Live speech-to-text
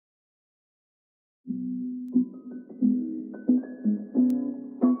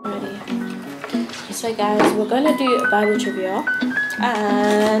So guys, we're gonna do a Bible trivia,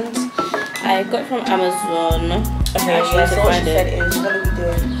 and I got it from Amazon. Okay, yeah, so what she said is we're gonna be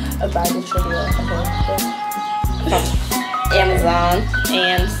doing a Bible trivia. Okay. From Amazon,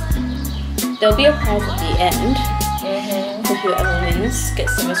 and there'll be a prize at the end for whoever wins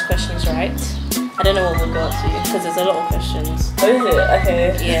gets the most questions right. I don't know what we'll go up to because there's a lot of questions. Oh, is it?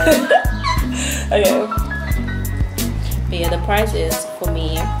 Okay. Yeah. Okay. But yeah, the prize is for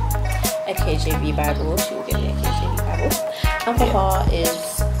me a KJV Bible. She will give me a KJV Bible. And for her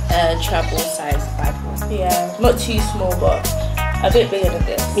is a travel size Bible. Yeah, not too small, but a bit bigger than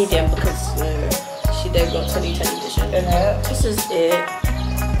this. Medium because she don't got 2020 edition. This is it.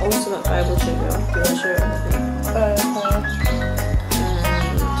 Ultimate Bible trivia. Do you want to show everything?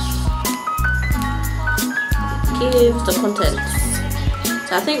 And gives the contents.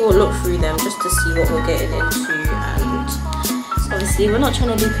 So I think we'll look through them just to see what we're getting into, and obviously we're not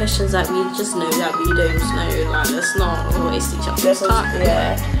trying to do questions that we just know that we don't know. Like, let's not waste each other's time.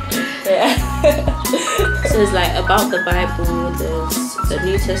 Yeah. So it's like about the Bible, there's the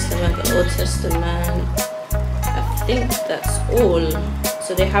New Testament, the Old Testament. I think that's all.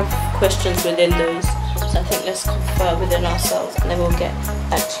 So they have questions within those. So I think let's confer within ourselves and then we'll get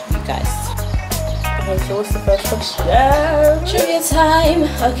back to you guys. Okay, so what's the first question? Trivia time.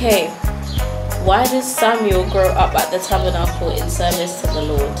 Okay. Why did Samuel grow up at the tabernacle in service to the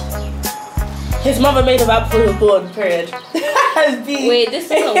Lord? His mother made him out for the born, period. Wait, this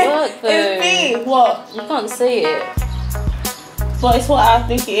doesn't work though. It's B. What? You can't say it. But it's what I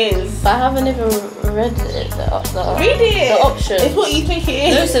think it is. But I haven't even read it. Read it. The options. It's what you think it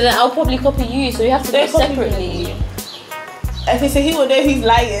is. No, so then I'll probably copy you, so you have to do it separately. Okay, so he will know who's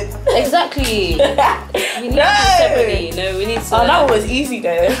lying. Exactly. We need to do it separately. No, we need to. Oh, that one was easy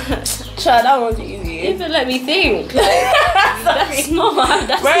though. Child, that one was easy. Even let me think. Like, that's not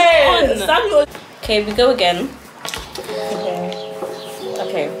on. Okay, we go again.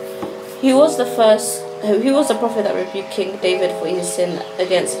 Okay. Who was the prophet that rebuked King David for his sin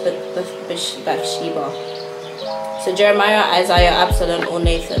against Bathsheba? So Jeremiah, Isaiah, Absalom, or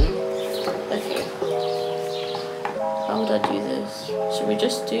Nathan? Okay. How would I do this? Should we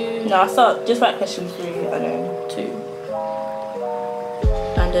just do... No, I'll start just like question 3, I know. 2.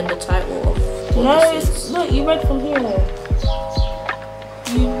 And then the title of... No, look, you read from here.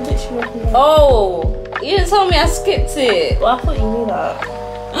 You literally read from here. Oh! You didn't tell me I skipped it. Well, I thought you knew that.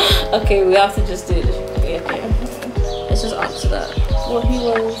 Okay, we have to just do it. Okay. Let's just answer that. Well, he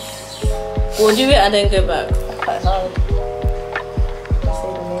was... We'll do it and then go back. Quite hard. I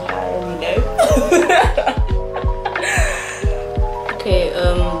say the name I only know. Okay,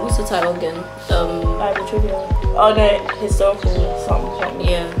 what's the title again? Bible trivia. Oh no, historical something.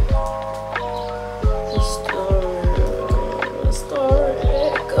 Yeah.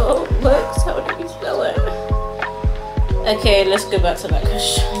 Historical books. How do we spell it? Okay, let's go back to that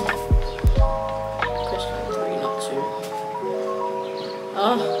question. Question 3, not 2.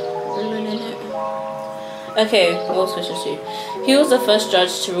 Oh, ruining it. Okay, what was question 2? He was the first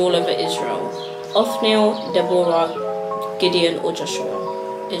judge to rule over Israel. Othniel, Deborah, Gideon, or Joshua?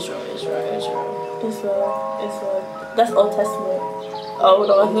 Israel. That's Old Testament. Oh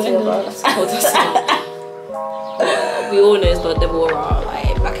no, that's Old Testament. We all know it's about Deborah,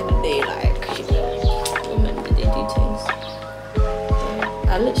 like back in the day, like women did they do things.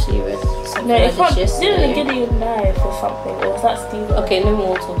 I literally read something like this yesterday. Didn't Gideon die for something, or was that Stephen? Okay, no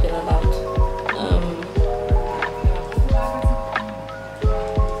more talking aloud.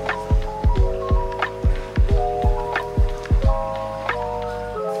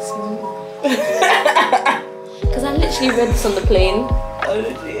 Because I literally read this on the plane. Oh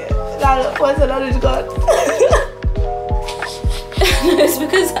dear. Now what's the knowledge God? It's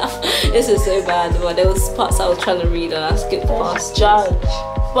because this is so bad, but there was parts I was trying to read and I skipped past. Judge.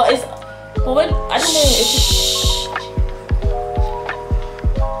 But when I don't know if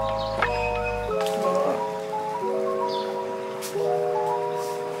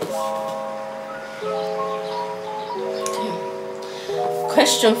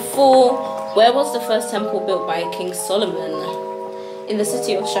Question 4. Where was the first temple built by King Solomon? In the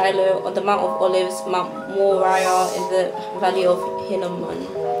city of Shiloh, on the Mount of Olives, Mount Moriah, in the valley of Hinnom. Sorry.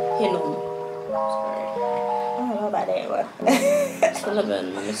 I don't know about that one.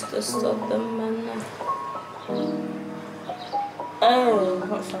 Solomon, Mr. Solomon. Oh,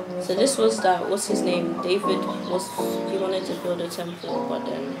 not Solomon. So this was that, what's his name? David he wanted to build a temple, but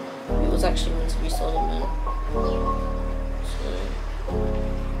then it was actually meant to be Solomon.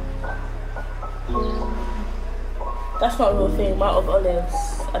 That's not a real thing. Mount of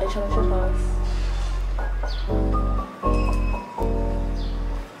Olives. Are they trying to trick us?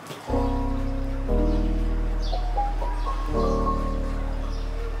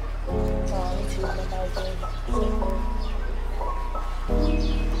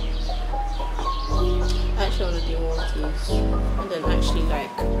 actually want to do more of these. And then actually,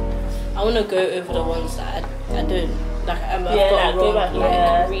 like, I want to go over the ones that I don't, like, I've got wrong,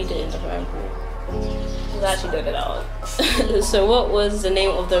 like, read it in the Bible. I actually don't know that one. So what was the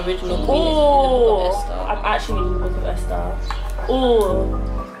name of the original queen in the Book of Esther? I'm actually in the Book of Esther. Oh,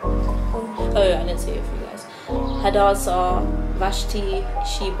 yeah, I didn't say it for you guys. Hadassah, Vashti,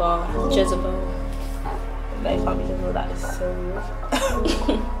 Sheba, Jezebel. No, it can't be Jezebel, that is so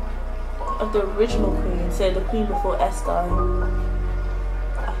rude. Of the original queen, so the queen before Esther.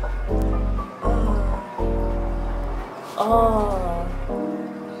 Oh.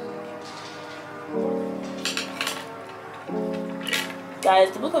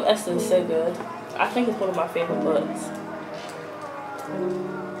 Guys, the Book of Esther is so good. I think it's one of my favourite books.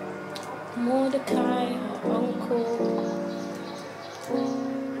 Mordecai, her uncle.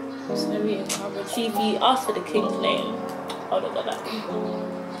 It's very encouraging. See, if you asked for the king's name, I would have got that.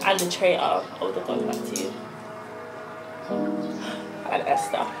 And the traitor, I would have gone back to you. And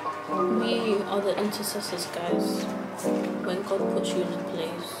Esther. We are the intercessors, guys. When God puts you in a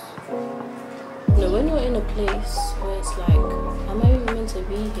place. No, when you're in a place where it's like, am I even meant to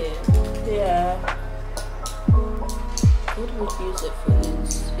be here? Yeah. God would use it for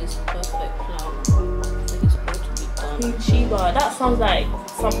his perfect plan. For his will to be done. Queen Sheba, that sounds like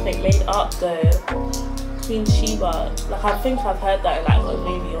something made up though. Queen Sheba, like I think I've heard that in like a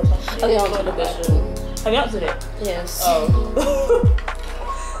movie or something. Okay, answer the question. Have you answered it? Yes. Oh.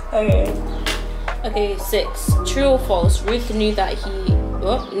 Okay. Okay, 6. True or false? Ruth knew that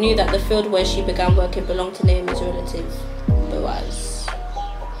the field where she began working belonged to Naomi's relative, Boaz.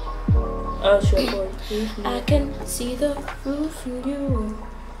 Oh, sure. I can see the roof in you.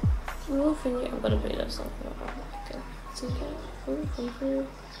 Roof in you. I'm gonna play that song. Okay. See the roof in you.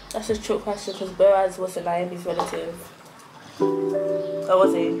 That's a trick question because Boaz wasn't Naomi's relative. Oh,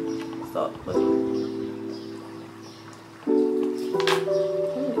 was he? Stop. Was he?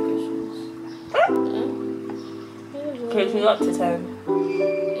 Okay, can you go up to 10?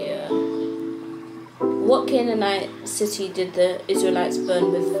 Yeah. What Canaanite city did the Israelites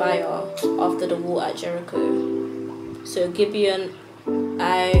burn with fire after the war at Jericho? So Gibeon,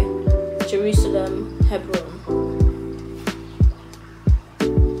 Ai, Jerusalem, Hebron.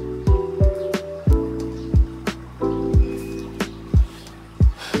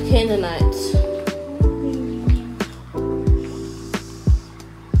 Canaanites.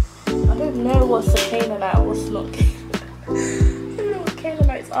 I don't know what's a Canaanite or what's not Canaanite. I don't know what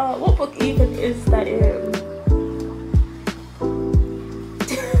Canaanites are. What book even is that in?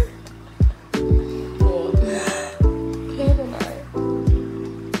 Canaanite.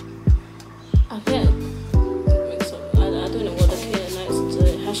 I can't mix up. I don't know what the Canaanites, the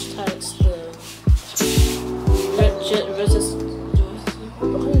hashtags, the resist.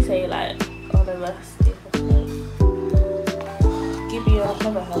 What can you say, like, on the rest? Gibeon, I've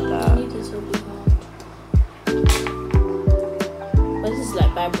never heard that. This will be hard. But this is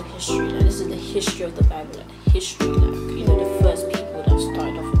like Bible history. Like, this is the history of the Bible. Like history, like the first people that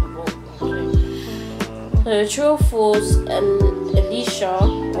started off in the world. So true or false?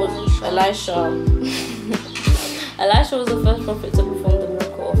 Elisha was the first prophet to perform the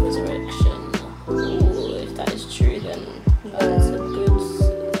miracle of resurrection. Ooh, if that is true, then that's a good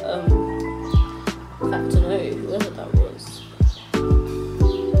fact to know. Whoever that was.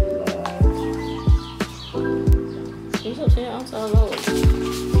 Can you stop saying your answer out loud?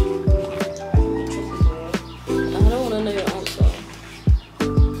 I don't want to know your answer.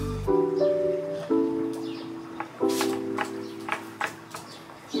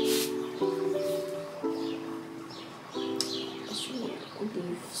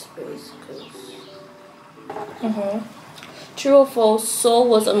 True or false? Saul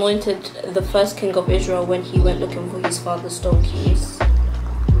was anointed the first king of Israel when he went looking for his father's donkeys.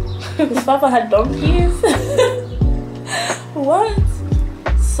 His father had donkeys? What?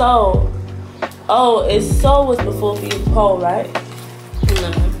 Saul. Oh, Saul was before being Paul, right?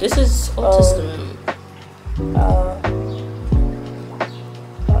 No, this is Old Testament.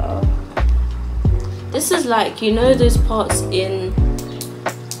 This is like, you know those parts in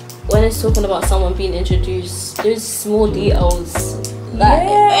when it's talking about someone being introduced, those small details. Like,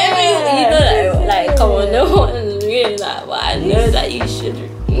 like come on, no one really like, but I know that you should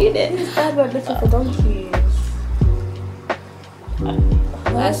read it. His dad went looking for donkeys.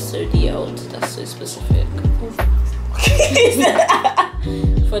 That's so detailed. That's so specific.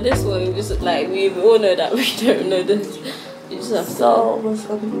 For this one, we just like we all know that we don't know this. You just have Saul was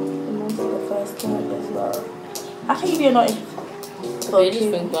among the first king of Israel. How can you be not? You just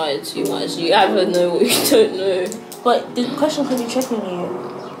think about it too much. You either know what you don't know. But the question could be tricking you.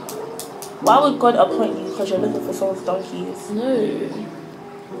 Why would God appoint you because you're looking for someone's donkeys? No.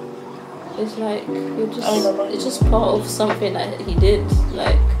 It's like you're just. Oh, it's just part of something that he did.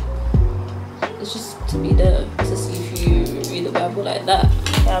 Like it's just to be there to see if you read the Bible like that.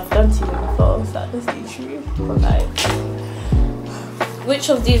 Yeah, I've done to you before. So that's the true. But like, which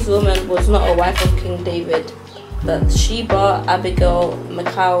of these women was not a wife of King David? Bathsheba, Abigail,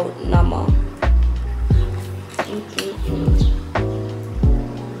 Michal, Nama.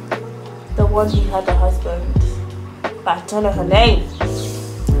 The one who had a husband, but I don't know her name.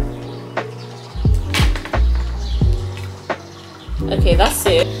 Okay, that's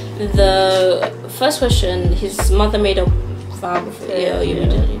it. The first question, his mother made a vow before. Yeah, you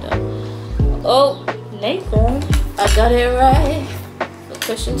didn't do that. Oh, Nathan. I got it right.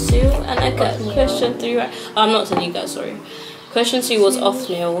 Question 2, and I got question 3 right. Oh, I'm not telling you guys, sorry. Question 2 was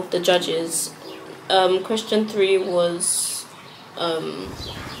Othniel, the judges. Question 3 was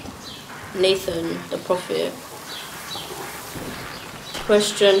Nathan, the prophet.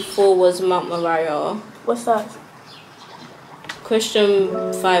 Question 4 was Mount Moriah. What's that? Question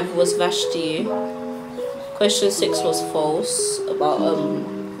 5 was Vashti. Question 6 was false about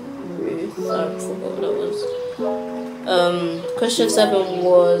Ruth. I forgot what that was. Question 7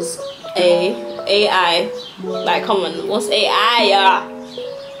 was AI. Like, come on, what's AI? Yeah.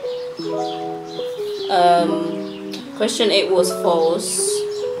 Question 8 was false.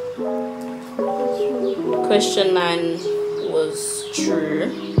 Question 9 was true.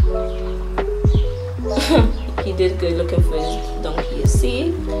 He did go looking for his donkey. You see,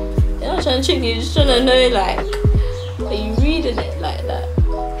 you're not trying to trick you. You're just trying to know, like, are you reading it like that?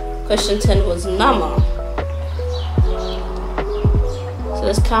 Question 10 was Nama. So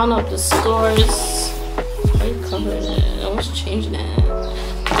let's count up the scores. Are you covering it? I was changing it.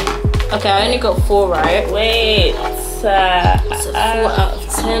 Okay, I only got 4 right. Wait. So 4 out of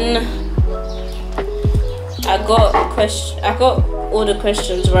 10. I got all the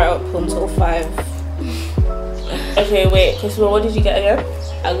questions right up until 5. Okay, wait. Because what did you get again?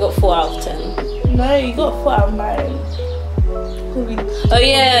 I got 4 out of 10. No, you got 4 out of 9. Oh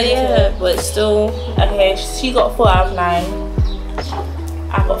yeah, but still. Okay, she got 4 out of 9.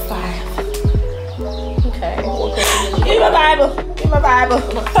 I got 5. Okay. Give me my Bible. Give me my Bible.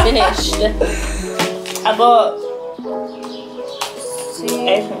 I'm not finished. I got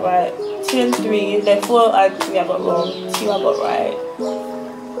everything right. 2 and 3. Then 4 and 3 I got wrong. 2 I got right.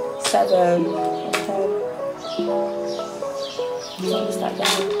 7.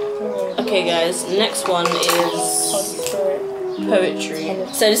 Okay. Okay, guys. Next one is poetry.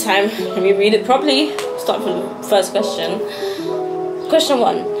 So this time, let me read it properly. Start from the first question. Question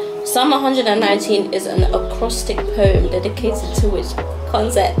 1. Psalm 119 is an acrostic poem dedicated to which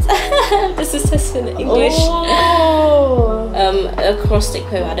concept? This is just in English. Oh. Acrostic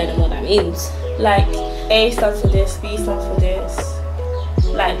poem, I don't know what that means. Like A stands for this, B stands for this.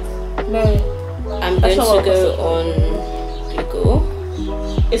 Like, no. I'm going to go on Google.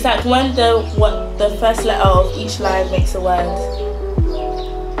 It's like when the first letter of each line makes a word.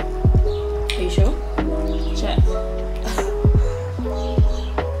 Are you sure? Check.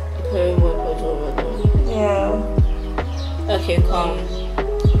 Yeah. Okay, calm.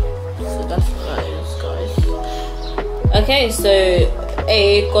 So that's what that is, guys. Okay, so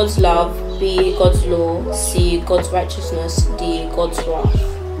A, God's love. B, God's law. C, God's righteousness. D, God's wrath.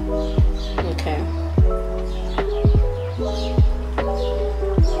 Okay.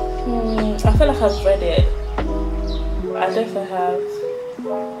 I feel like I've read it. I don't know if I have.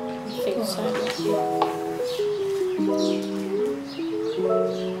 I think so.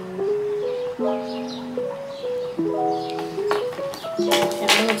 Okay,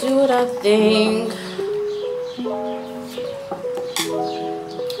 I'm gonna do what I think.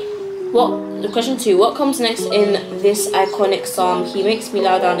 Question 2. What comes next in this iconic psalm? He makes me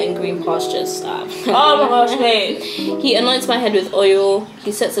lie down in green pastures. Oh my gosh, wait. He anoints my head with oil.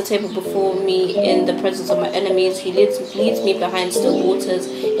 He sets a table before me in the presence of my enemies. He leads me behind still waters.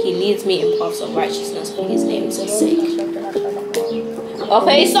 He leads me in paths of righteousness for his name's sake.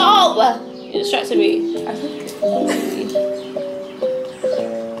 Okay, stop! You distracted me.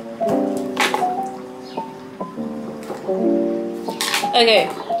 Okay.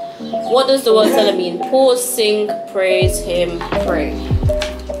 What does the word seller mean? Pause, sing, praise him, pray.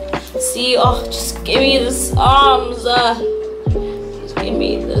 See, oh, just give me the psalms. Just give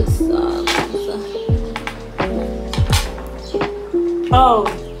me the psalms. Oh.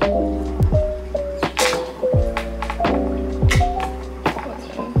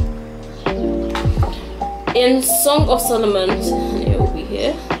 In Song of Solomon, it will be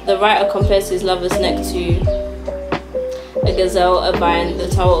here. The writer compares his lover's neck to a a gazelle, a vine, the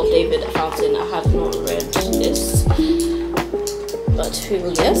Tower of David, a fountain. I have not read this, but who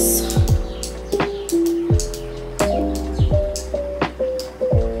will guess?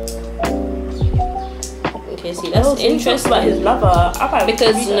 Okay, see, that's interesting. About his lover.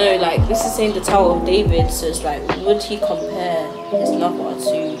 Because no, like this is saying the Tower of David, so it's like, would he compare his lover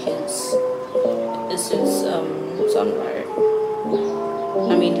to his son, right?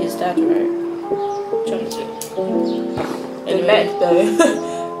 I mean his dad, right? Trying to. The neck though.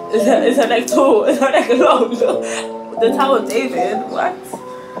 Is her neck tall? Is her neck long? The Tower of David. What?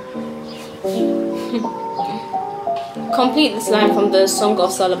 Complete this line from the Song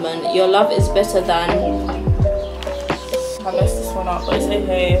of Solomon. Your love is better than. I messed this one up, but it's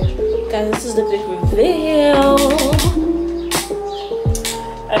okay. Guys, this is the big reveal.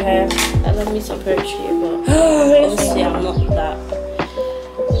 Okay. I love me some poetry, but obviously I'm not that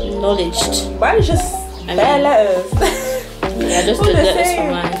knowledged. Mine is just bare letters. Yeah, I just did letters for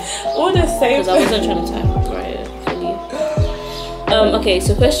mine. All the same. Because I wasn't trying to type right fully. Okay,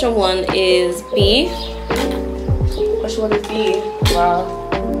 so question 1 is B. Question 1 is B. Wow.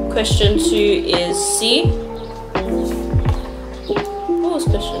 Question 2 is C. What was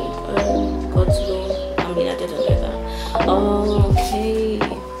question? God's law. I mean, I didn't know that. Okay.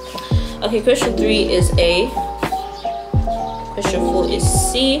 Okay, question 3 is A. Question 4 is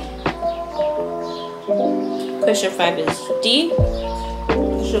C. Question 5 is D.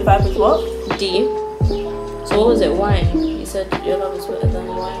 Question 5 is what? D. So what was it? Wine. You said your love is better than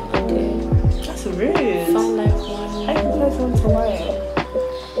wine. Okay. That's rude. Fun like wine. I compare someone to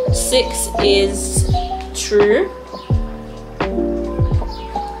wine. 6 is true.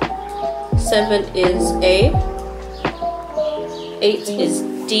 7 is A. 8 is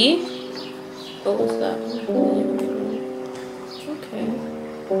D. What was that? Okay.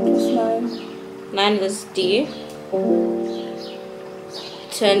 It's 9. 9 is D.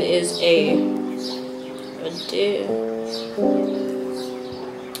 10 is A. Oh dear.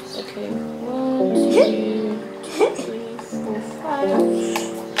 Okay. 1, 2, 3, 4, 5.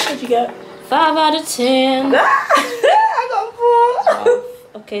 What'd you get? 5 out of 10. I got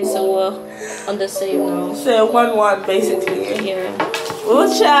 4. Okay, so we're on the same now. So 1-1 basically. Yeah.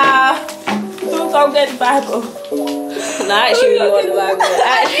 Ucha! Who's gonna get the Bible? No, I actually really want the Bible.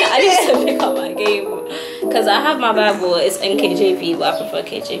 I need to pick up my game. Because I have my Bible, it's NKJV, but I prefer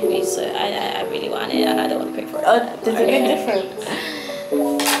KJV, so I really want it and I don't want to pay for it. There's a big difference.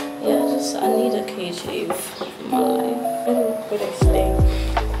 Yeah, I need a KJV for my life. Where they stay.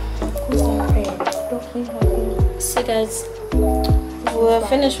 Who's that praying? Don't pray my name. So guys, we're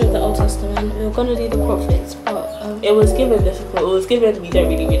finished with the Old Testament. We were going to do the prophets, but it was given difficult. It was given we don't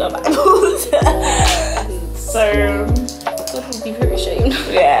really read our Bibles. So God would be very ashamed.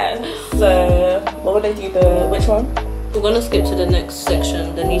 yeah. So what would I do? Which one? We're gonna skip to the next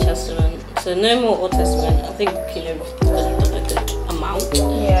section, the New Testament. So no more Old Testament. I think we've done a good amount.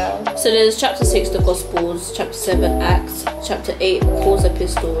 Yeah. So there's chapter 6, the Gospels, chapter 7, Acts, chapter 8, Paul's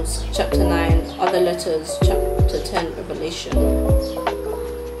epistles, chapter 9, other letters, chapter 10, Revelation.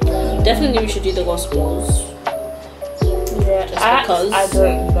 Definitely we should do the Gospels. Yeah. Just Acts, because. I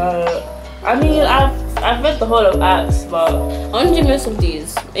don't know. I mean, I've read the whole of Acts, but I want to do most of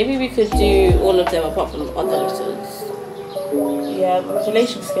these. Maybe we could do all of them apart from other letters. yeah, but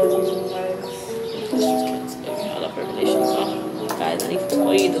Revelation scares me sometimes. I love Revelation. Oh, guys, I need to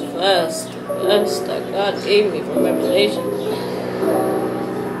tell you the verse that God gave me from Revelation.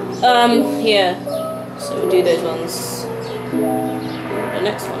 Yeah. So we'll do those ones. The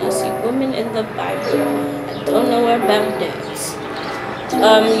next one, I see women in the Bible. I don't know where about that.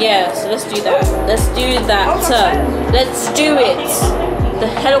 Yeah, so let's do that. Let's do that. Let's do it. The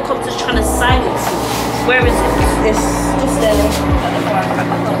helicopter's trying to silence me. Where is it? It's just there.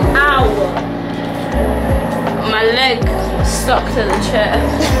 Ow! My leg stuck to the chair.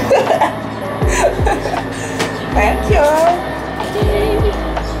 Thank you.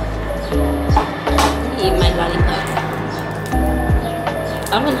 Eat my lollipop.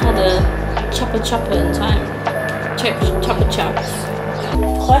 I haven't had a chopper in time. Chopper chops.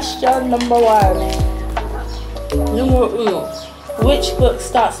 Question number 1. Numero uno. Which book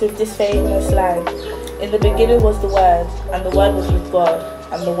starts with this famous line? In the beginning was the Word, and the Word was with God,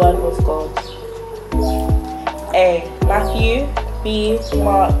 and the Word was God. A. Matthew. B.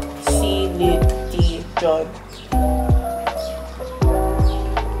 Mark. C. Luke. D. John.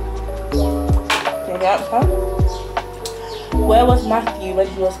 Okay, the answer? Where was Matthew when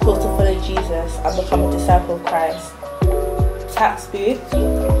he was called to follow Jesus and become a disciple of Christ? Tax booth,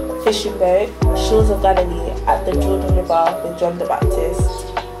 fishing boat, shores of Galilee, at the Jordan River with John the Baptist.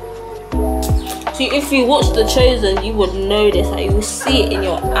 2 See, if you watch The Chosen, you would know this. Like, you will see it in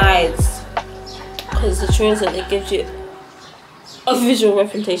your eyes. Because The Chosen, it gives you a visual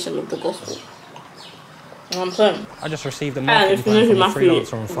representation of the gospel. You know what I'm saying? I just received a marketing plan from a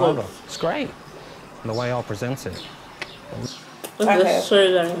freelancer on Fiverr. It's great. And the way I'll present it. Okay.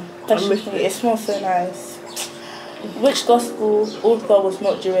 Question, it smells so nice. Which gospel author was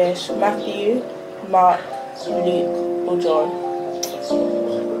not Jewish? Matthew, Mark, Luke, or John?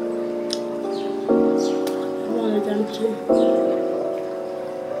 One of them two.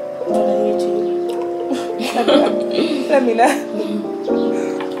 One of you two. Let me know.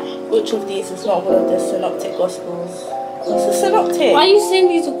 Which of these is not one of the synoptic gospels? What's a synoptic? Why are you saying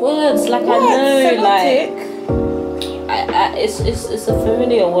these words? Like, what? I know, synoptic? like, it's a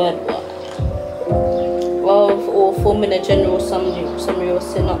familiar word, but or forming a general summary or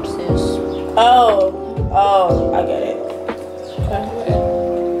synopsis. Oh, I get it.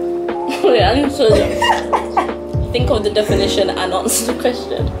 Wait, I need to think of the definition and answer the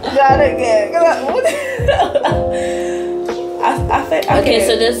question. No, I don't get it. I think. Okay,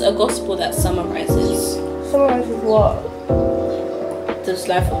 so there's a gospel that summarizes. Summarizes what? This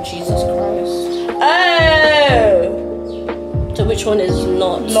life of Jesus Christ. Oh! So which one is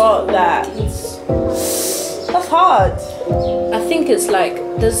not? Not that. That's hard. I think it's like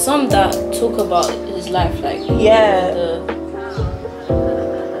there's some that talk about his life, like yeah.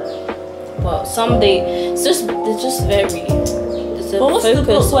 But some they just vary. There's a but what's the book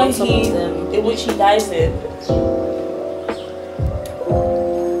focus where on some of them. in which he dies in?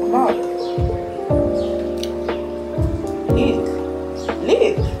 Mark.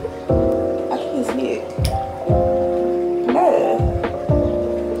 Luke. I think it's Luke. No.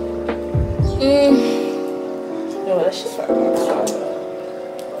 No, let's just find out.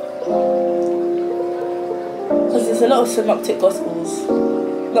 Because there's a lot of synoptic gospels.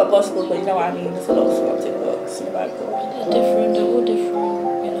 Not gospels, but you know what I mean. There's a lot of synoptic books in the Bible. They're all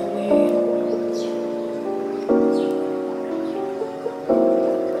different in a way.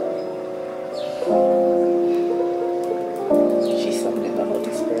 She's summoning the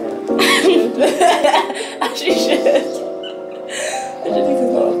Holy Spirit. She should. I don't think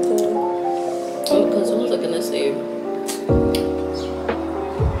it's not up to her. Because what was I gonna say?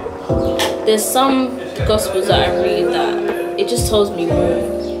 There's some gospels that I read that it just tells me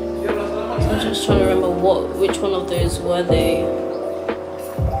more. So I'm just trying to remember which one of those were they.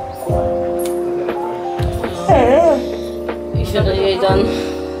 You feel that you're done?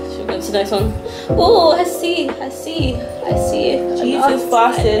 Should we go to the next one? Oh, I see. Jesus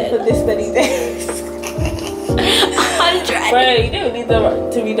fasted for this many days. 100. Bro, you don't need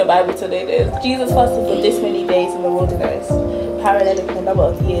to read the Bible to know this. Jesus fasted for this many days in the wilderness. Paralleling the number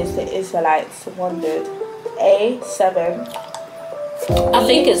of years the Israelites wandered. A, 7. I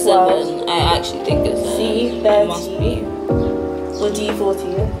think it's 7. I actually think it's 7. C, 30. It must be. Or D,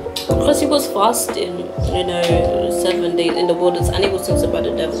 14. Because he was fasting, 7 days in the wilderness, and he was tempted by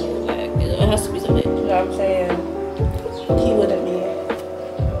the devil. Like, it has to be something. You know what I'm saying? He wouldn't be.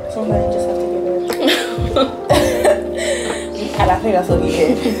 Sometimes you just have to give in. And I think that's what he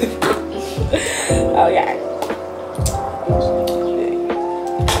did. Oh, yeah.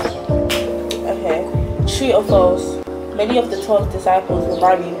 Okay. True or false? Many of the 12 disciples were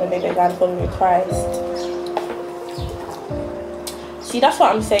married when they began following Christ. See, that's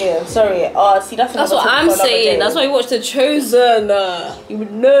what I'm saying. Sorry. See, that's what I'm saying. That's why you watch The Chosen. You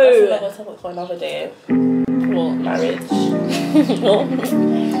would know. That's another topic for another day. What? Marriage.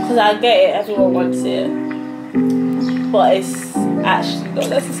 Because I get it. Everyone wants it. But it's actually not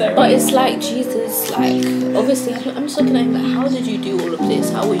necessary. But it's like Jesus, like, obviously, I'm just looking at him like, how did you do all of this?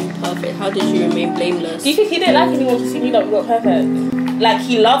 How were you perfect? How did you remain blameless? Do you think he didn't like anyone to see me that we got perfect? Like,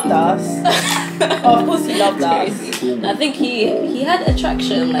 he loved us. Oh, of course he loved us. I think he had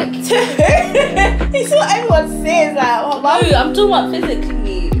attraction, like. It's what everyone says, like, oh, no, I'm talking about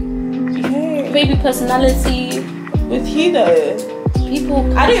physically. Yeah. Maybe personality. With you though?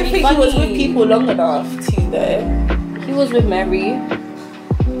 People. I don't think he was with people long enough to though. He was with Mary.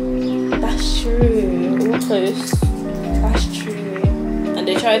 That's true. All close. That's true. And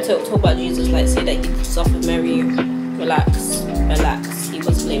they tried to talk about Jesus, like say that he suffered Mary. Relax. He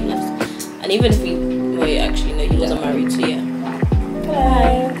was blameless. And even if we actually know he wasn't married, so yeah.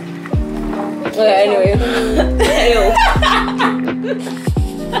 Hello. Okay, anyway.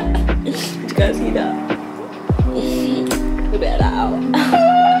 Did you guys see that? We better that out.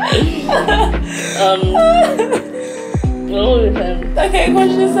 Okay,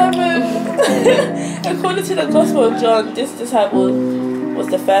 question 7. According to the Gospel of John, this disciple was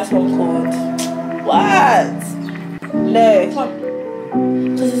the first one called. What? No, come on.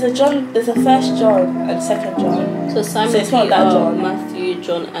 Because there's a John, there's a first John and second John. So Simon, So it's not Peter, that John. Matthew,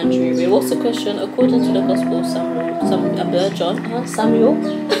 John, Andrew. Wait, what's the question? According to the Gospel of Samuel,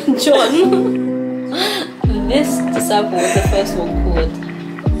 John, this disciple was the first one called.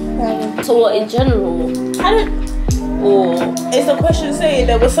 So what in general? I don't. Or Is the question saying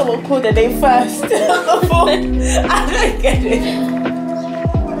there was someone called their name first before? I don't get it.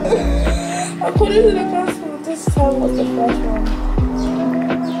 According to the Gospel, this time was the first one.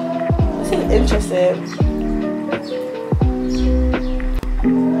 This is interesting.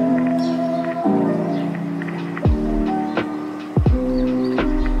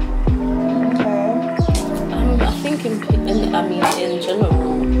 I think in general.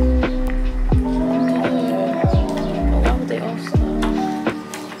 But why would they ask that?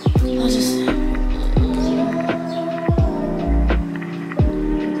 I'll just.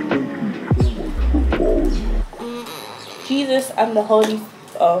 Jesus and the Holy.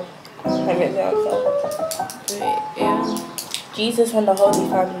 Oh, I wrote the answer. Wait, yeah. Jesus and the Holy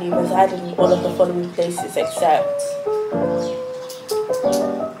Family reside in all of the following places except.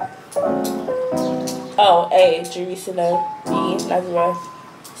 Oh, A. Jerusalem. B. Nazareth.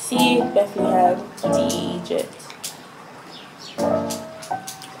 C. Bethlehem. D. Egypt.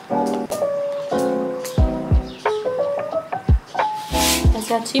 Let's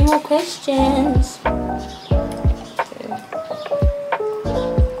have 2 more questions. Okay.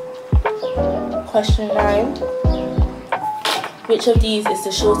 Question 9. Which of these is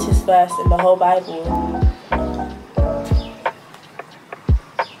the shortest verse in the whole Bible?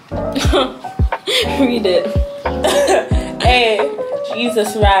 Read it. A.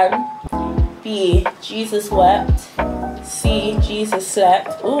 Jesus ran. B. Jesus wept. C. Jesus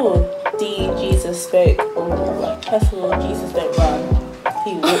slept. Ooh. D. Jesus spoke. Ooh. First of all, Jesus don't run.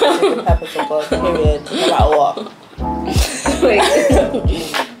 He walks with the purpose of God, period. No matter what.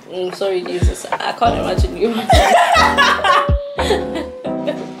 Wait. Sorry, Jesus. I can't imagine you.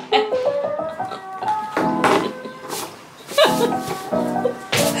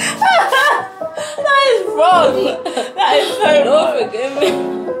 That is wrong. That is so wrong. Forgive me.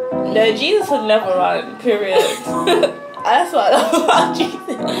 No, Jesus would never run, period. That's what I love about Jesus.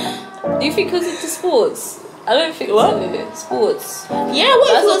 Do you think because it's the sports? I don't think What? so. Sports. Yeah,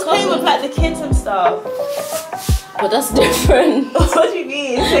 what That's he was what playing with comes- like the kids and stuff. But that's different. What do you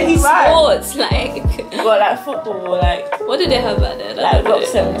mean? So he ran. Sports, like. Well, like football, like What did they have back then? I like don't know.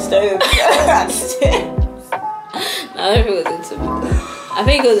 rocks and stones. No, I don't think it was into. I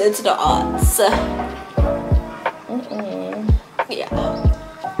think it was into the arts. Yeah.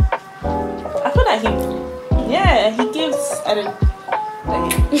 I feel like he gives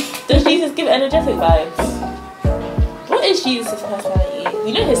does Jesus give energetic vibes? What is Jesus' personality?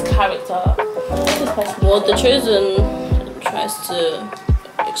 You know his character. What's his personality? Well, The Chosen tries to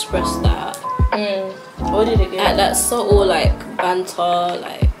express that. What did it give? Like that subtle, like banter,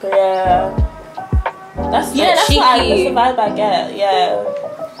 like. Yeah. That's Like that's cheeky. that's the vibe I get. Yeah.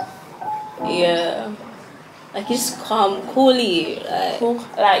 Yeah. Like he's calm, coolly. Like. Cool.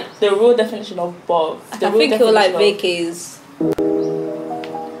 Like the raw definition of Bob. I think he'll like vacays.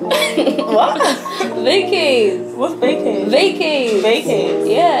 What? Vacays. What's vacays? Vacays. Vacays.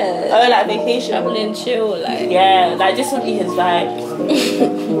 Yeah. Oh, like vacation. Traveling chill, like. Yeah, like this would be his vibe.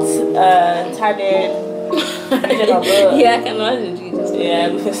 Tanning. Yeah, I can imagine Jesus. Yeah,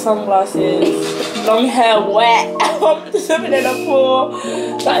 with his sunglasses, long hair wet, swimming in a pool.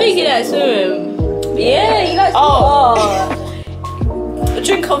 I think he likes swimming. Yeah, he likes the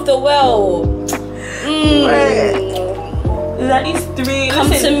drink of the well. There's at least 3. Come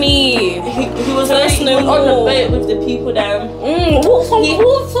to me. He was First already no on the more. boat with the people there. Walk on He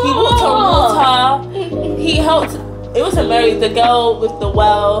water. walked on water. He helped. It was a Mary, the girl with the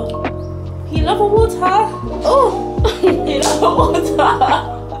well. He loved the water. Oh, he loved the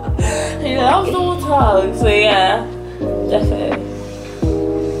water. He loves the water. So yeah, definitely.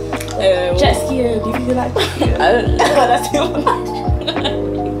 Jet skiing. Do you feel like jet skiing? I don't know. That's too much.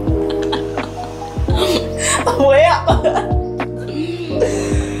 Way up.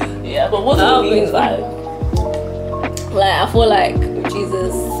 Yeah, but what's the means like? Like I feel like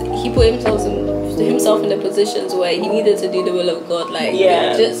Jesus, he put himself in the positions where he needed to do the will of God. Like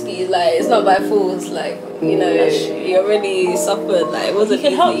jet skis, like it's not by force. Like you know, he already suffered. Like it wasn't He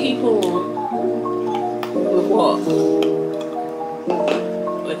can easy. help people With what?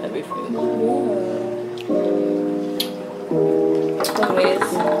 With everything.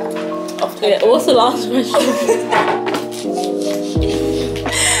 Anyways, Yeah, what's the last question?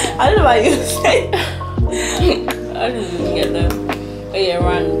 I don't know what you say. I didn't even get there. Oh yeah,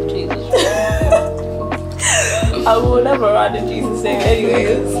 run, Jesus. I will never run in Jesus' name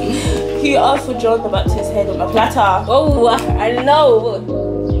anyways. He asked for John the Baptist's head on a platter. Oh, I know.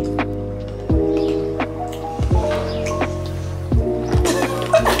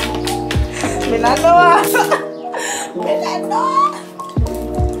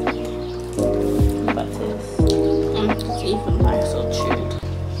 Baptist. It's even nice or chewed.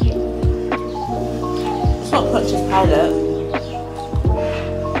 It's not Pontius Pilate.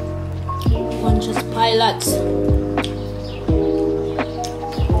 Pontius Pilate.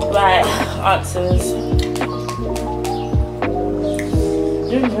 Right, answers.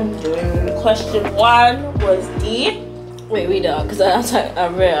 Question 1 was D. Wait, read it out because I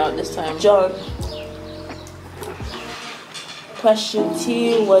read it out this time. John. Question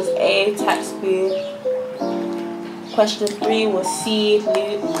 2 was A. Taxby. Question 3 was C.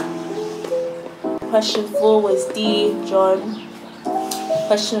 Luke. Question 4 was D. John.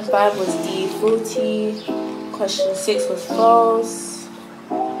 Question 5 was D. 40. Question 6 was false.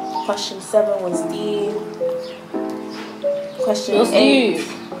 Question 7 was D. Question What's 8. D?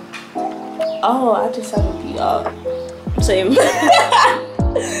 Oh, I just had to beat up. Same.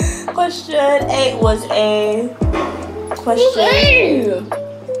 Question 8 was A. Question.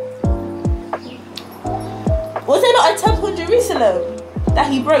 Was there not a temple in Jerusalem that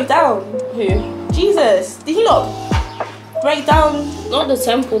he broke down? Who? Jesus. Did he not break down? Not the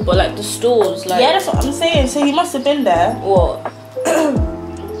temple, but like the stores. Like, Yeah, that's what I'm saying. So he must have been there. what?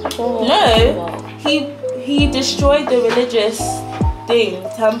 No. He destroyed the religious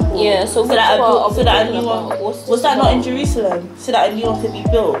temple. Yeah, so that a talking new one about? What's was that this not in about? Jerusalem? So that a new one could be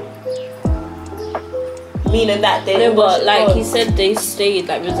built. Meaning that they No, but worship like God. he said, they stayed,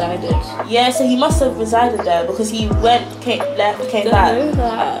 like resided. Yeah, so he must have resided there because he came I back. know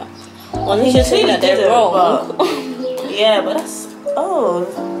that. Unless He you're saying that clearly they're didn't, wrong. Yeah, but that's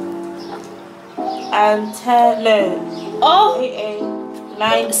and 10 no Oh, 8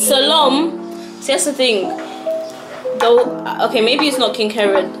 9 Salom. See, that's the thing. Though, okay, maybe it's not King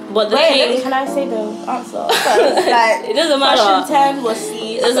Herod, but the king. Can I say the answer first? Like, It doesn't matter. Question 10 was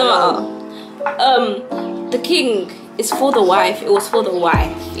C. It doesn't matter. The king is for the wife. It was for the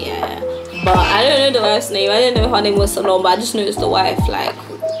wife, yeah. But I don't know the wife's name. I didn't know her name was Salom, but I just knew it's the wife. Like,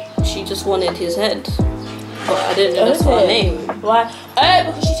 she just wanted his head. But I didn't know that's her name. Why? Oh,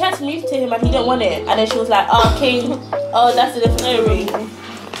 because she tried to move to him and he didn't want it. And then she was like, oh, king. Oh, that's a different story.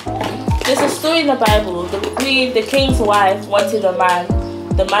 There's a story in the Bible. The king's wife wanted a man.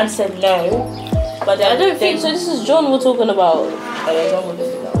 The man said no. But I don't think so. This is John we're talking about. Oh, yeah, John would do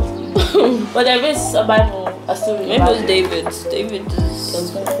that. But there is a Bible, a story. Maybe it was David. David is.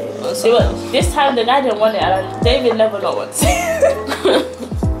 See what? This time the guy didn't want it, and David never not wants it.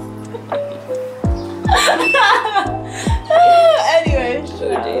 Anyway,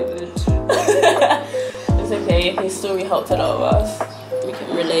 David. it's okay. His story helped a lot of us. We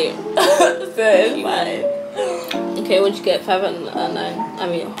can relate. So it's fine. Okay, what'd you get? 5 out of 9. I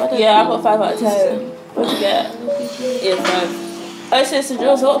mean, Yeah, I got 5 out of 10. What'd you get? Yeah, 5. Oh, so it's a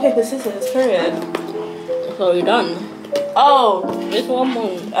draw. So rock, paper, scissors. Period. So we're done. Oh, There's one more.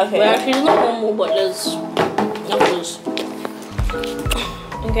 Okay. Well, actually, there's not one more, but there's numbers.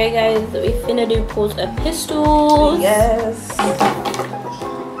 Okay, guys, we finna do Paul's epistles. yes.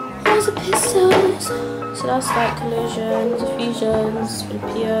 Paul's epistles. So that's like Colossians, Ephesians,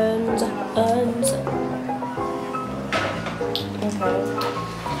 Philippians, and.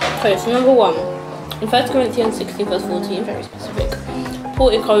 Okay, so number 1. In 1 Corinthians 16, verse 14, very specific. Paul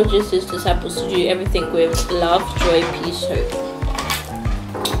encourages his disciples to do everything with love, joy, peace, hope.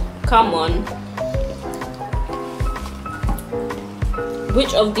 Come on.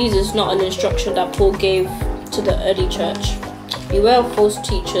 Which of these is not an instruction that Paul gave to the early church? Beware of false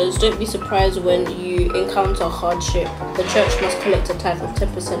teachers. Don't be surprised when you encounter hardship. The church must collect a tithe of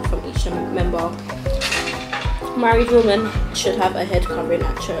 10% from each member. Married women should have a head covering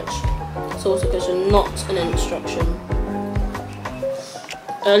at church. So it's a question, not an instruction.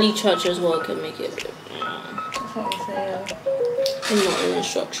 Early church as well can make it. Not an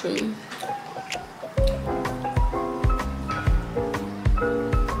instruction.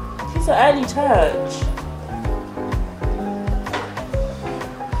 He's an early church.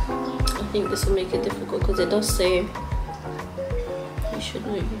 I think this will make it difficult because it does say you should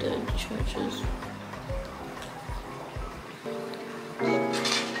know who the early church is.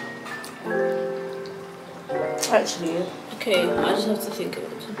 Actually. Okay, I just have to think of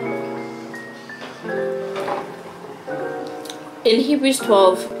it. In Hebrews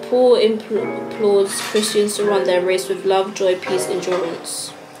 12, Paul implores Christians to run their race with love, joy, peace,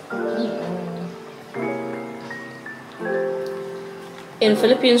 endurance. In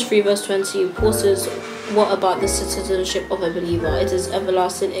Philippians 3 verse 20, Paul says, What about the citizenship of a believer? It is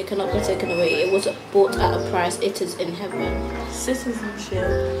everlasting. It cannot be taken away. It was bought at a price. It is in heaven. Citizenship.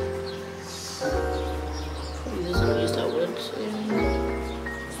 Probably doesn't use that word.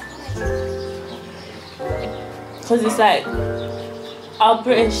 Because it's like, our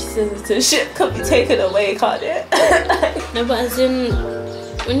British citizenship could be taken away, can't it? No, but as in,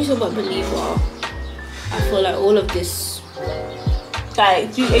 when you talk about believer, I feel like all of this.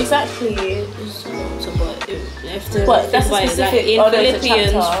 Like, exactly. But that's a specific, in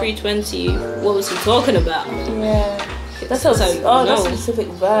Philippians chapter. 3:20, what was he talking about? Yeah. That's a specific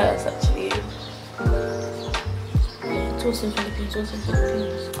verse, actually. Yeah, it's also in Philippians,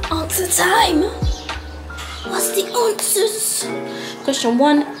 Answer time! What's the answers? Question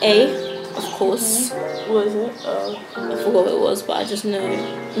 1A, of course. What is it? I forgot what it was, but I just know.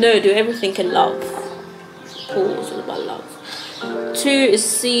 No, do everything in love. Paul is all about love. 2 is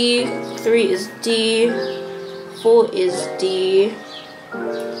C, 3 is D, 4 is D,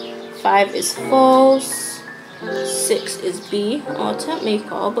 5 is false, 6 is B. Oh, tent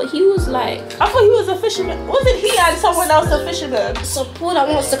maker, but he was like. I thought he was a fisherman. Wasn't he and someone else a fisherman? So Paul that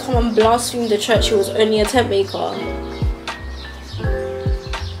wants to come and blaspheme the church, he was only a tent maker.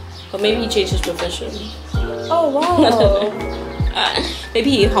 But maybe he changed his profession. Oh wow.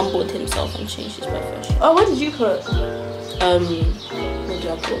 Maybe he humbled himself and changed his profession. Oh, what did you put? What did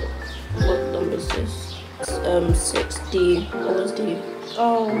I put? What number is this? 6D. What was D?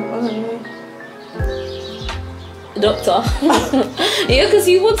 Oh, I don't know. Doctor. Yeah, because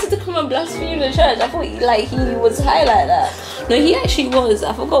he wanted to come and blaspheme the church. I thought he was high like that. No, he actually was.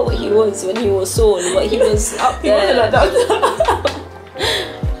 I forgot what he was when he was Saul, but he was up there. He wasn't a doctor.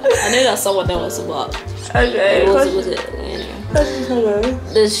 I know that's someone else, but okay. Was it?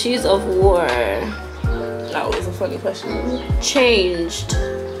 The shoes of war. That was a funny question. Changed.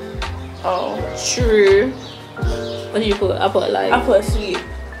 Oh. True. What did you put? I put like. I put asleep.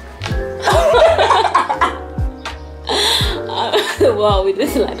 Wow, we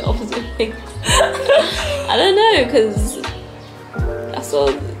did like the opposite things. I don't know, because that's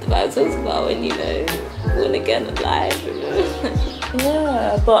what the Bible talks about when you know born again alive.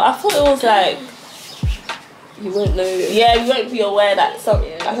 Yeah, but I thought it was like you won't know. Yeah, you won't be aware that some.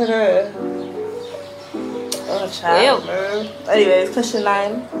 Yeah. I don't know. Oh, child. Anyways, question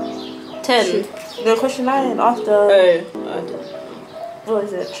 9. 10. No, question 9 after. Oh, I did. What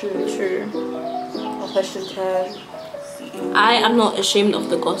is it? True. Or question 10. I am not ashamed of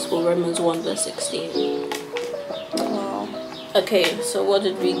the gospel, Romans 1 verse 16. Oh. Okay, so what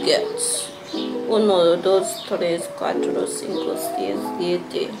did we get? 1, 2, 3, 4, 5, 6, 7.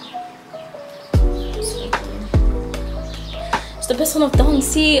 It's the best one I've done.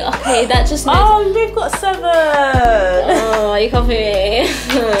 See, okay, that just knows. Oh, we've got 7. Oh, you copy.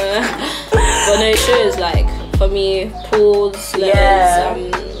 But no, it shows like for me, Paul's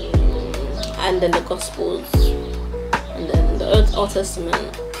letters, and then the Gospels, and then the Old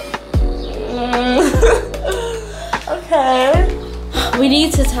Testament. Okay. We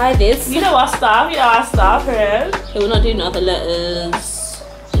need to tie this. You know our stuff. Right? Okay, we're not doing other letters.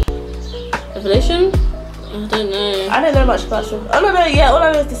 Revelation? I don't know. I don't know much about them. Oh no, yeah, all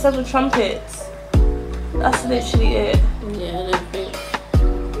I know is the 7 trumpets. That's literally it. Yeah, I don't think.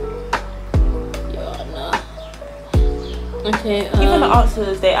 Yeah, nah. Okay. Even the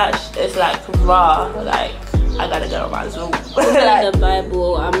answers, they actually, it's like raw. Like, I gotta get on my Zoom. Like, the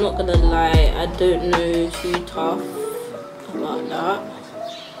Bible, I'm not gonna lie, I don't know too tough about that.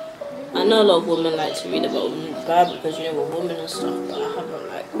 I know a lot of women like to read about women in the Bible because you know we're women and stuff, but I haven't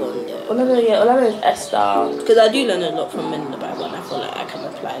like gone there. All I know is Esther. Because I do learn a lot from men in the Bible, and I feel like I can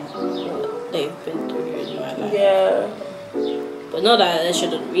apply what they've been through in my life. Yeah. But not that I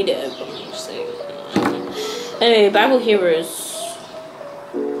shouldn't read it, but I'm just saying. Anyway, Bible heroes.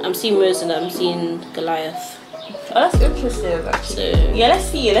 I'm seeing Moses and I'm seeing Goliath. Oh, that's interesting actually. So, yeah, let's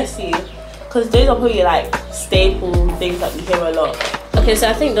see. Because those are probably like staple things that we hear a lot. okay, so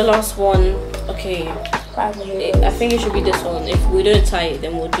I think the last one, okay, I think it should be this one. If we don't tie it,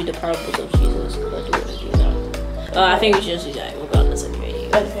 then we'll do the parables of Jesus, because I do want to do that. I think we should just do that regardless of anyway.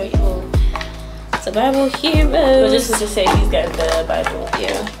 Okay, cool. So Bible heroes. But just to say he's getting the Bible.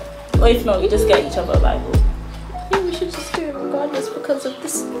 Yeah. Or if not, we just get each other a Bible. I think we should just do it regardless because of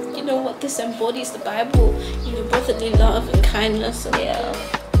this, you know what this embodies, the Bible, you know, brotherly love and kindness. And yeah,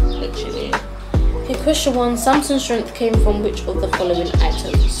 literally. Okay, question 1. Samson's strength came from which of the following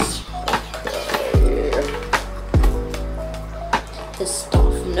items? Okay. The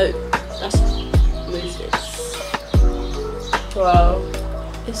staff. No, that's Moses. Wow.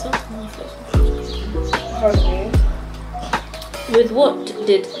 Is that Moses? Hardly. With what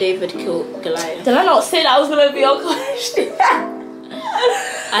did David kill Goliath? Did I not say that was gonna be your question?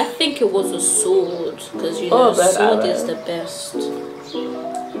 I think it was a sword, because you know, sword is the best.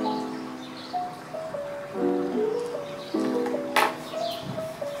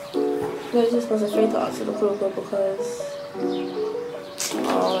 No, this was afraid to answer the protocol because.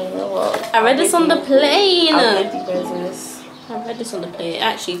 Oh, you know what? I read this on the plane. I read this on the plane. It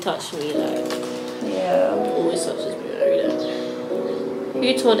actually touched me, like. Yeah. Always touches me when I read it.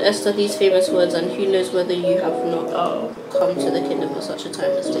 Who told Esther these famous words, and who knows whether you have not come to the kingdom for such a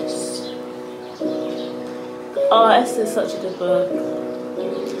time as this? Oh, Esther is such a good book.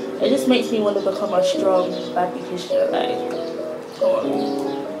 It just makes me want to become a strong, badly Christian. Like, come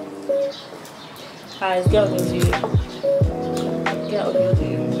on. Guys, get on your Zoom. Get on your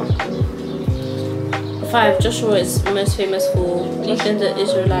Zoom. 5. Joshua is most famous for leading the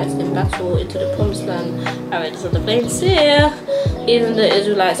Israelites in battle into the promised land. I read this on the plane. Leading the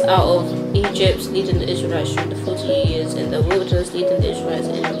Israelites out of Egypt, leading the Israelites through the 40 years in the wilderness, leading the Israelites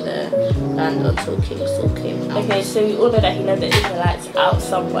in the land until King Saul came out. Okay, so we all know that he led the Israelites out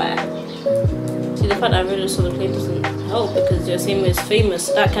somewhere. See, the fact that I read this on the plane doesn't help, because you're saying it's famous.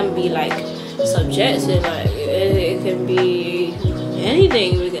 That can be like subjective, like it can be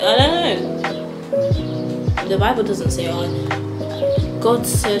anything. I don't know. The Bible doesn't say God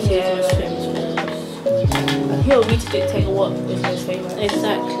said he was most famous. He'll be to dictate what is most famous.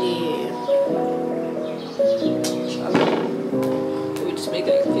 Exactly. We just make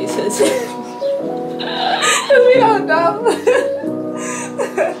like faces. We don't know.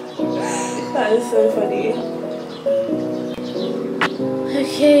 That is so funny.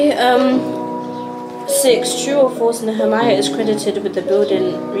 Okay, 6. True or false, Nehemiah is credited with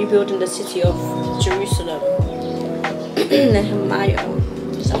rebuilding the city of Jerusalem. Nehemiah.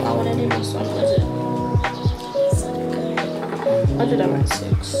 Is that what I want to name my son? What is it? I did that right. 6.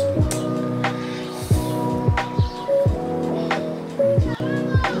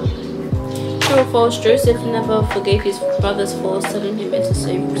 True or false, Joseph never forgave his brother's faults, telling him into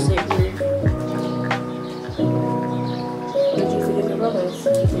slavery. Did you forgive your brothers?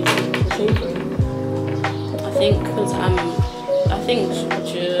 Slavery? I think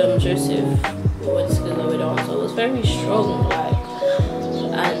Joseph was very strong, like,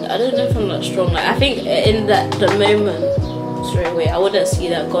 and I don't know if I'm not strong. Like, I think in the moment, straight away, I wouldn't see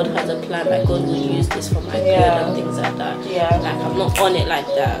that God has a plan. Like, God will use this for my good and things like that. Yeah. Like, I'm not on it like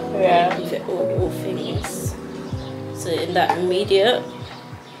that. Yeah. With all things. So in that immediate,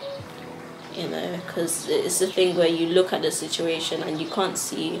 you know, because it's the thing where you look at the situation and you can't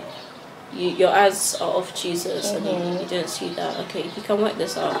see. Your eyes are off Jesus, and you don't see that. Okay, he can work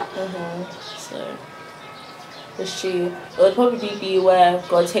this out. So it's true. It would probably be where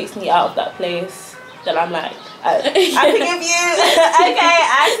God takes me out of that place. That I'm like, I forgive you. Okay,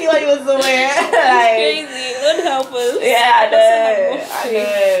 I see what you was doing. Like, crazy. Lord help us. Yeah, I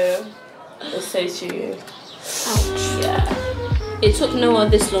know. It's so true. Ouch. Yeah. It took Noah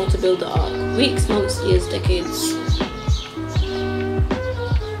this long to build the ark. Weeks, months, years, decades.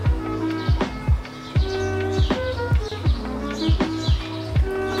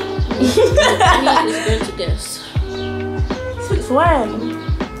 I is going to guess. Since when?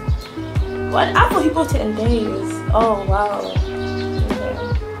 What? I thought he built it in days. Oh wow. Okay.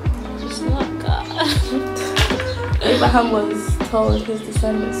 It's not God. Abraham was told his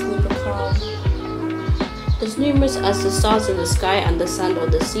descendants would become as numerous as the stars in the sky and the sand on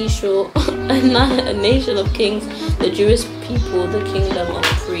the seashore, a nation of kings, the Jewish people, the kingdom of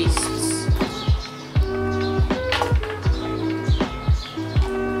priests.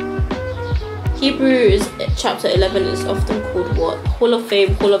 Hebrews chapter 11 is often called what? Hall of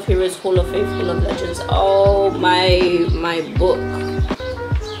Fame, Hall of Heroes, Hall of Faith, Hall of Legends. Oh, my book.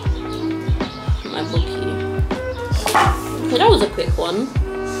 My bookie. Okay, that was a quick one.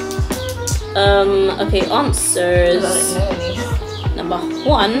 Okay, answers. Number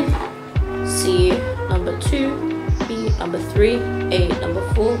 1, C. Number 2, B. Number 3, A. Number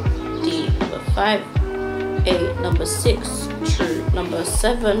 4, D. Number 5, A. Number 6, true. Number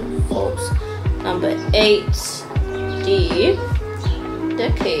 7, false. Number 8, D.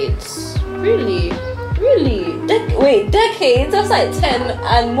 Decades. Really? Wait, decades? That's like 10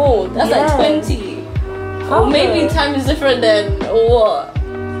 and more. That's like 20. Or maybe time is different then, or what?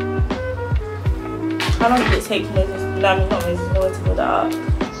 How long did it take Moses? No, I mean not Moses, Noah to build the ark?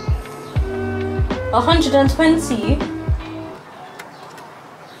 120?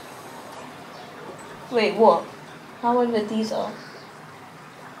 Wait, what? How long did these are?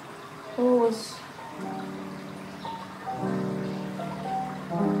 What was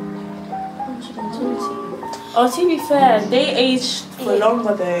 120? Oh, to be fair, they aged for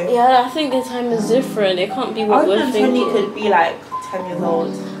longer though. Yeah, I think the time is different. It can't be what we're 120 thinking. could be like 10 years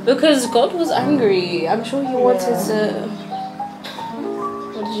old. Because God was angry. I'm sure he wanted to...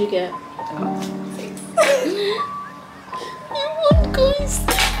 What did you get? You want ghost?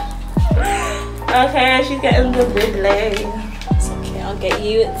 Okay, she's getting the Ridley. It's okay, I'll get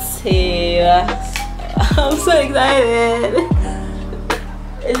you it too. I'm so excited.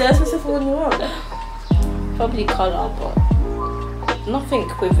 Is there a specific one you want? Probably colour, but nothing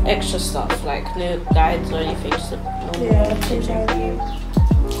with extra stuff, like no guides or anything. Just a normal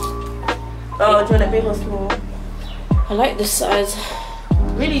Oh, do you want it big or small? I like this size.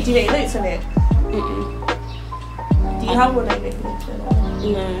 Really? Do you make notes on it? Mm-mm. Do you have one that you make notes on?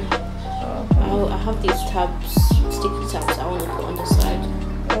 No. Oh. I have these tabs, sticky tabs I want to put on the side.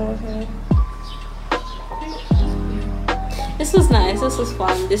 Oh, okay. This was nice, this was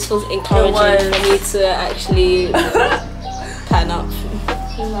fun, this was encouraging for me to actually pan up.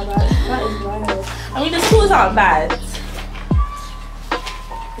 Oh my God, that is wild. I mean, the schools aren't bad.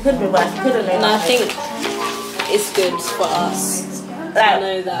 It could be worse, it could have been. And I think it's good for us like, to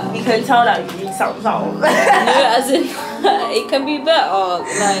know that. you can tell that you need something. No, as in, it can be better.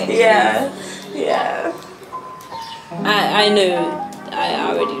 Like, yeah. I know, I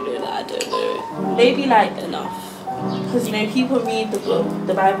already know that I don't know Maybe like enough. Because you know people read the book,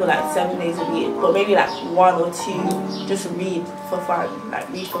 the Bible like 7 days a week, but maybe like 1 or 2 just read for fun, like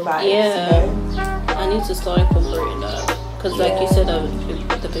read for vibes. Yeah, you know? I need to start incorporating that because, like you said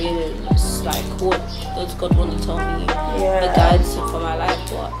at the beginning, it's like what does God want to tell me? The guides for my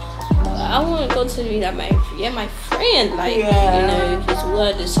life. What I want God to be like my friend. Like you know, His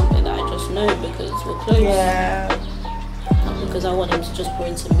word is something that I just know because we're close. Yeah. Not because I want Him to just pour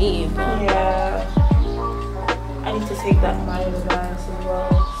into me, but I need to take that for my own advice as well,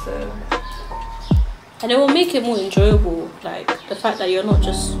 so. And it will make it more enjoyable, like the fact that you're not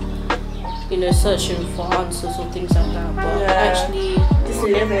just, you know, searching for answers or things like that, but actually just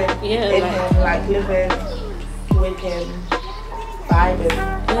living in Him, like living with Him, vibing.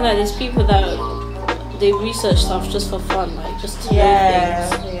 You know, like there's people that they research stuff just for fun, like just to know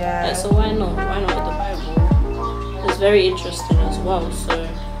things. Like, so why not? Why not with the Bible? It's very interesting as well, so.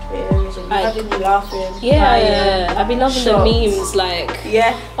 I've been laughing. Yeah. I've been loving the memes, like.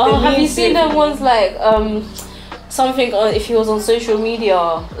 Yeah. Oh, have you seen the ones like something on if he was on social media?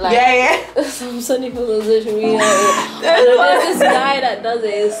 Like, something was on social media. There's this guy that does it.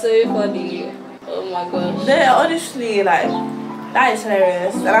 It's so funny. Oh my gosh. Yeah, honestly, like that is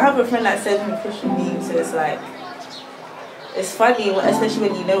hilarious. And I have a friend that sends me Christian memes, so it's like. It's funny, especially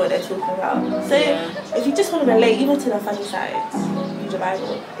when you know what they're talking about. So if you just want to relate even to the funny side, read the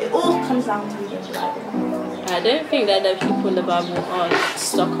Bible. It all comes down to reading the Bible. I don't think that the people in the Bible are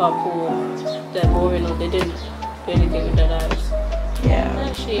stuck up or they're boring or they didn't do anything with their lives. Yeah.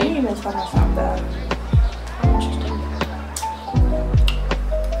 Actually, I didn't even find myself there. Interesting.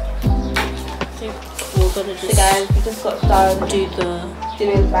 I think we're gonna just. So guys, we just got done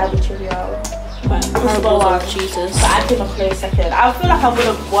doing Bible trivia. Parables of Jesus. But I came a close second. I feel like I would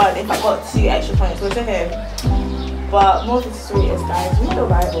have won if I got 2 extra points, but it's okay. But more of the story is, guys, read the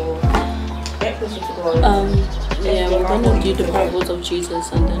Bible. Get closer to God. Yeah, we're gonna do the parables of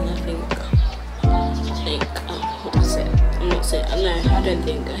Jesus, and then I think that's it. I'm not saying. No, I don't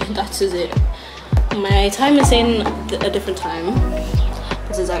think that is it. My time is saying a different time.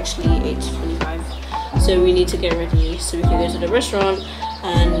 This is actually 8:25, so we need to get ready so we can go to the restaurant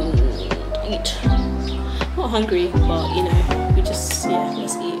and eat. Not hungry, but you know, we just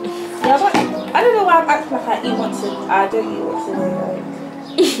let's eat. Yeah, but I don't know why I'm acting like I eat once a I don't eat once a day.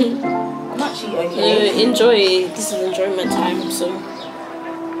 Like I'm actually okay. No, enjoy. This is enjoyment time, so.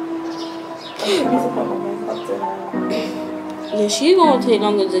 Yeah, she's gonna take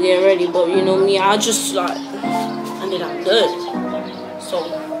longer to get ready, but you know me, I just like ended up good. So,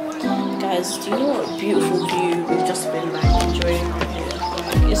 guys, do you know what beautiful view we've just been like enjoying right here?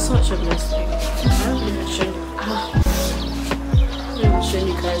 Like, it's such a blessing. I haven't even shown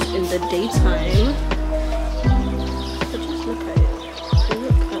you guys in the daytime. But just look at it.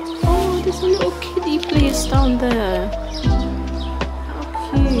 Oh, there's a little kiddie place down there. How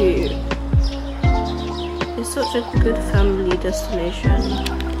cute. It's such a good family destination.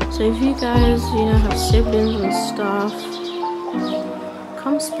 So if you guys, you know, have siblings and stuff,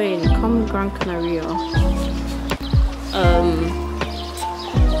 come Spain, come Gran Canaria. And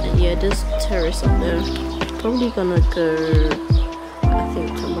yeah, there's a terrace up there. Probably gonna go, I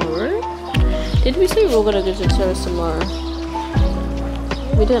think, tomorrow. Did we say we were gonna go to the terrace tomorrow?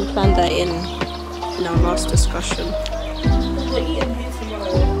 We didn't plan that in our last discussion. We're eating here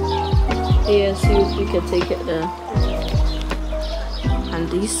tomorrow. Yeah, see if we can take it there. And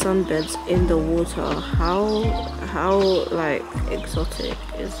these sunbeds in the water, how like exotic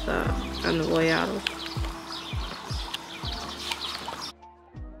is that and royal?